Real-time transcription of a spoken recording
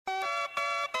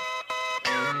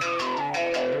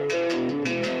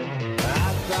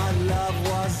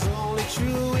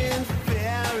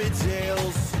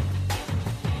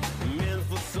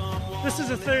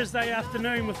a Thursday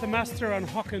afternoon with the muster on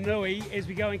Hokanui as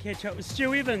we go and catch up with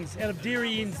Stu Evans out of Dairy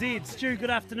NZ. Stu, good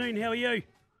afternoon. How are you?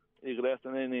 Yeah, good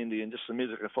afternoon, Andy, and just some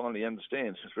music I finally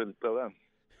understand. It's really well done.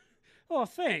 Oh,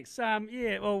 thanks. I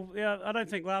don't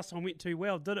think last time went too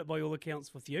well, did it, by all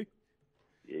accounts with you?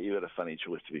 Yeah, you had a funny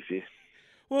choice, to be fair.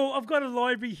 Well, I've got a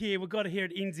library here. We've got it here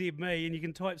at NZME, and you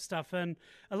can type stuff in.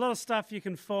 A lot of stuff you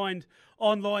can find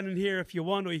online in here if you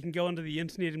want, or you can go onto the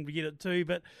internet and get it too.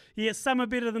 But, yeah, some are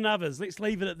better than others. Let's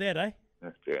leave it at that, eh?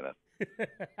 That's fair enough.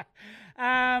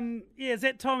 It's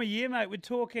that time of year, mate.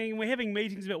 We're having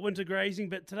meetings about winter grazing,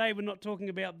 but today we're not talking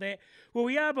about that. Well,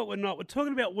 we are, but we're not. We're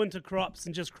talking about winter crops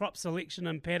and just crop selection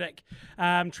and paddock.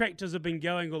 Tractors have been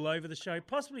going all over the show.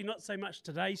 Possibly not so much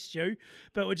today, Stu,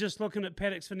 but we're just looking at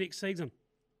paddocks for next season.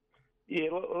 Yeah,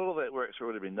 all of that work's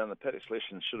already been done. The paddock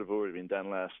selection should have already been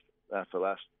done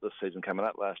this season coming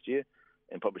up last year,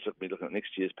 and probably should be looking at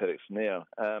next year's paddocks now.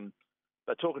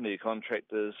 But talking to your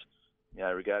contractors,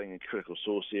 regarding the critical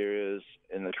source areas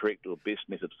and the correct or best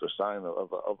methods for sowing of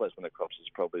those winter crops is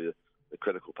probably the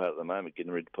critical part at the moment,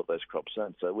 getting ready to put those crops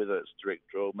in. So whether it's direct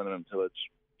drill, minimum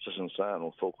tillage, precision sowing,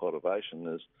 or full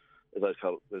cultivation is those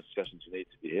discussions you need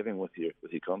to be having with your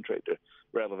contractor,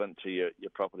 relevant to your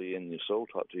property and your soil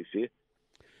type, to be fair.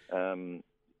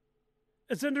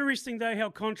 It's interesting, though, how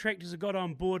contractors have got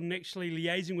on board and actually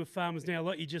liaising with farmers now,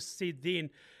 like you just said then,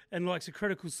 and like the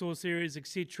critical source areas,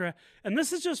 etc. And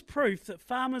this is just proof that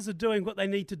farmers are doing what they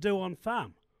need to do on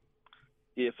farm.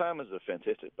 Yeah, farmers are a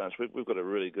fantastic bunch. We've got a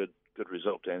really good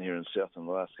result down here in South in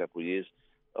the last couple of years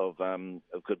of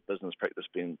good business practice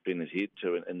being adhered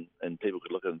to, and people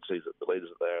could look at and see that the leaders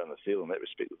that they are in the field in that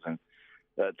respect of thing.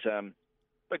 But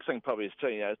big thing probably is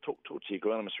to talk to your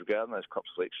agronomist regarding those crop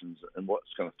selections and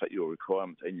what's going to fit your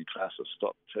requirements and your class of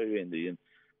stock too, Andy, and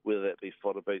whether that be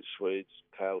fodder beets, Swedes,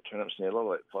 kale, turnips. Now, a lot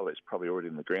of that fodder beets probably already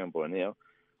in the ground by now.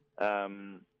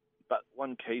 But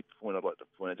one key point I'd like to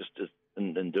point out just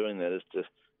in doing that is to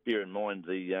bear in mind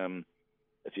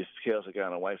if your cows are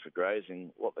going away for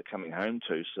grazing, what they're coming home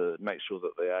to, so make sure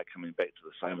that they are coming back to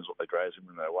the same as what they're grazing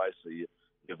when they're away, so you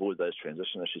avoid those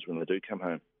transition issues when they do come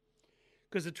home.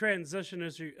 Because the transition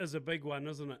issue is a big one,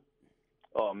 isn't it?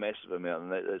 Oh, a massive amount,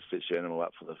 and that sets your animal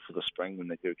up for the spring when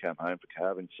they do come home for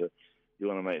calving. So you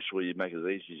want to make sure you make it as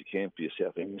easy as you can for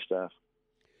yourself and your staff.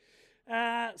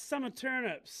 Summer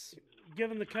turnips,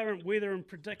 given the current weather and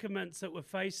predicaments that we're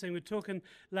facing, we're talking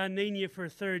La Nina for a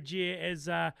third year, as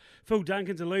Phil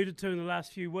Duncan's alluded to in the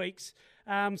last few weeks.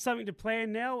 Something to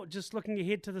plan now, just looking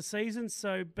ahead to the season,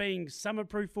 so being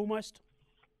summer-proof almost?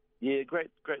 Yeah, great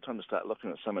time to start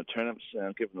looking at summer turnips,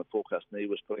 given the forecast Muir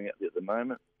was putting out there at the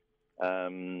moment.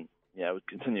 With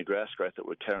continued grass growth that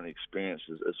we're currently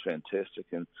experiencing is fantastic,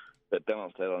 and that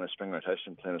balance out on our spring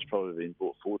rotation plan has probably been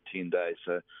brought forward 10 days.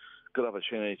 So good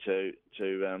opportunity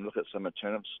to look at summer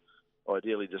turnips.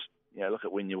 Ideally, just look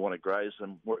at when you want to graze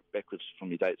them, work backwards from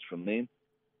your dates from then.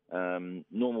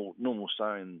 Normal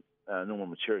sowing, normal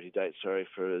maturity date, for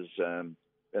is in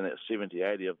that 70,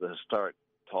 80 of the historic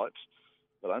types.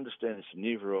 But I understand there's some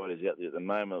new varieties out there at the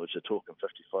moment which are talking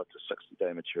 55 to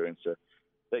 60-day maturing. So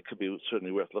that could be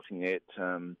certainly worth looking at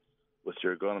with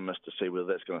your agronomist to see whether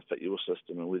that's going to fit your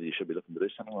system and whether you should be looking to do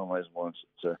something along those lines.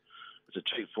 It's a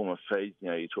cheap form of feed.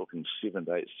 You're talking 7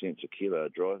 to 8 cents a kilo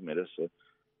of drive matter. So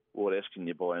what else can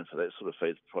you buy in for that sort of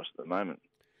feed price at the moment?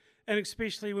 And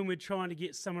especially when we're trying to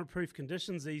get summer-proof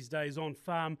conditions these days on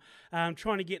farm,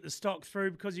 trying to get the stock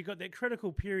through, because you've got that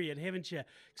critical period, haven't you?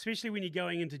 Especially when you're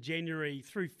going into January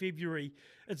through February,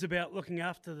 it's about looking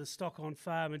after the stock on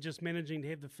farm and just managing to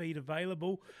have the feed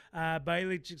available,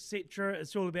 baleage, etc.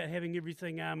 It's all about having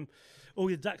everything, all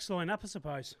your ducks line up, I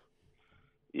suppose.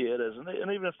 Yeah, it is.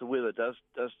 And even if the weather does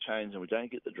change and we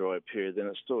don't get the dry period, then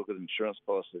it's still a good insurance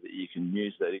policy that you can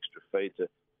use that extra feed to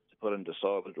put into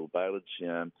silage or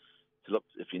baleage. To look,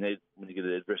 if you need, when you get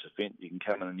an adverse event, you can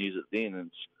come in and use it then.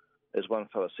 And as one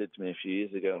fellow said to me a few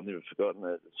years ago, I've never forgotten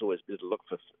it, it's always better to look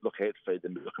at feed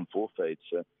than be looking for feed.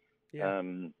 So, yeah.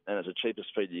 And it's the cheapest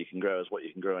feed that you can grow is what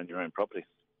you can grow on your own property.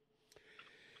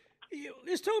 Yeah,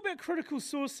 let's talk about critical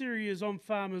source areas on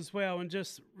farm as well, and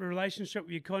just relationship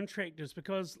with your contractors,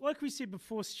 because like we said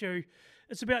before, Stu,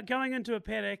 it's about going into a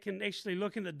paddock and actually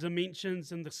looking at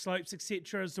dimensions and the slopes,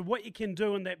 etc., as to what you can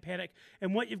do in that paddock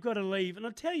and what you've got to leave. And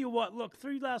I'll tell you what, look,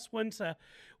 through last winter,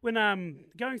 when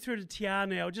going through to Te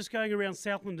now, just going around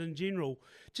Southland in general,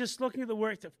 just looking at the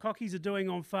work that cockies are doing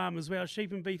on farm as well,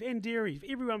 sheep and beef and dairy,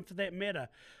 everyone for that matter,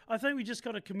 I think we just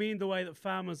got to commend the way that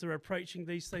farmers are approaching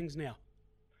these things now.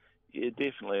 Yeah,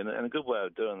 definitely, and a good way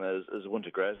of doing that is a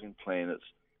winter grazing plan. It's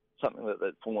something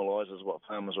that formalises what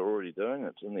farmers are already doing.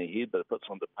 It's in their head, but it puts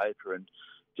onto paper, and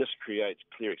just creates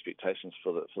clear expectations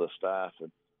for the staff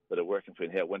and that are working for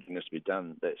and how winting is to be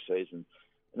done that season.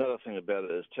 Another thing about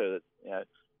it is too that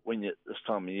when you this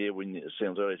time of year when it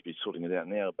sounds always be sorting it out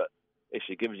now, but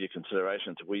actually gives you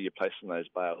consideration to where you're placing those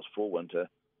bales for winter,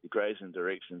 your grazing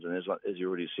directions, and as you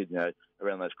already said,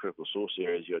 around those critical source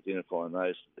areas, you're identifying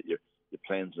those so that your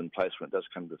plans in place when it does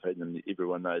come to feeding, and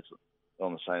everyone knows they're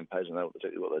on the same page and know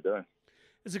exactly what they're doing.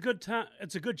 It's a good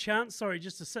chance,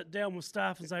 just to sit down with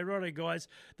staff and say, righto guys,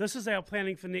 this is our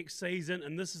planning for next season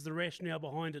and this is the rationale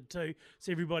behind it too,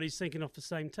 so everybody's thinking off the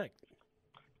same tick.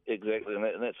 Exactly, and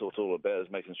that's what it's all about,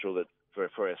 is making sure that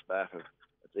for our staff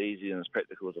it's easy and as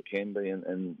practical as it can be,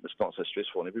 and it's not so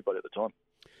stressful on everybody at the time.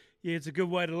 Yeah, it's a good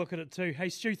way to look at it too. Hey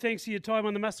Stu, thanks for your time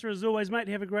on the muster as always, mate.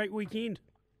 Have a great weekend.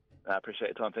 I appreciate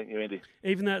your time. Thank you, Andy.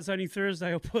 Even though it's only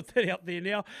Thursday, I'll put that out there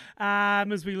now.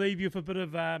 As we leave you with a bit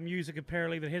of music,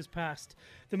 apparently, that has passed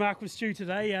the mark with Stu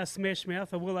today, Smash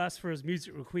Mouth. I will ask for his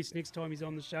music request next time he's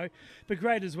on the show. But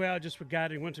great as well, just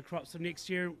regarding winter crops for next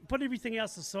year. Put everything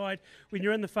else aside. When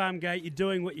you're in the farm gate, you're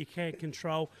doing what you can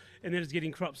control, and that is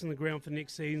getting crops in the ground for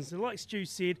next season. So like Stu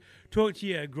said, talk to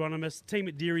your agronomist, team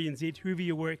at Dairy NZ, whoever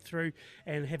you work through,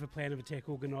 and have a plan of attack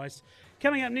organised.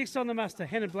 Coming up next on the muster,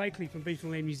 Hannah Blakely from Beef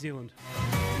and Lamb New Zealand.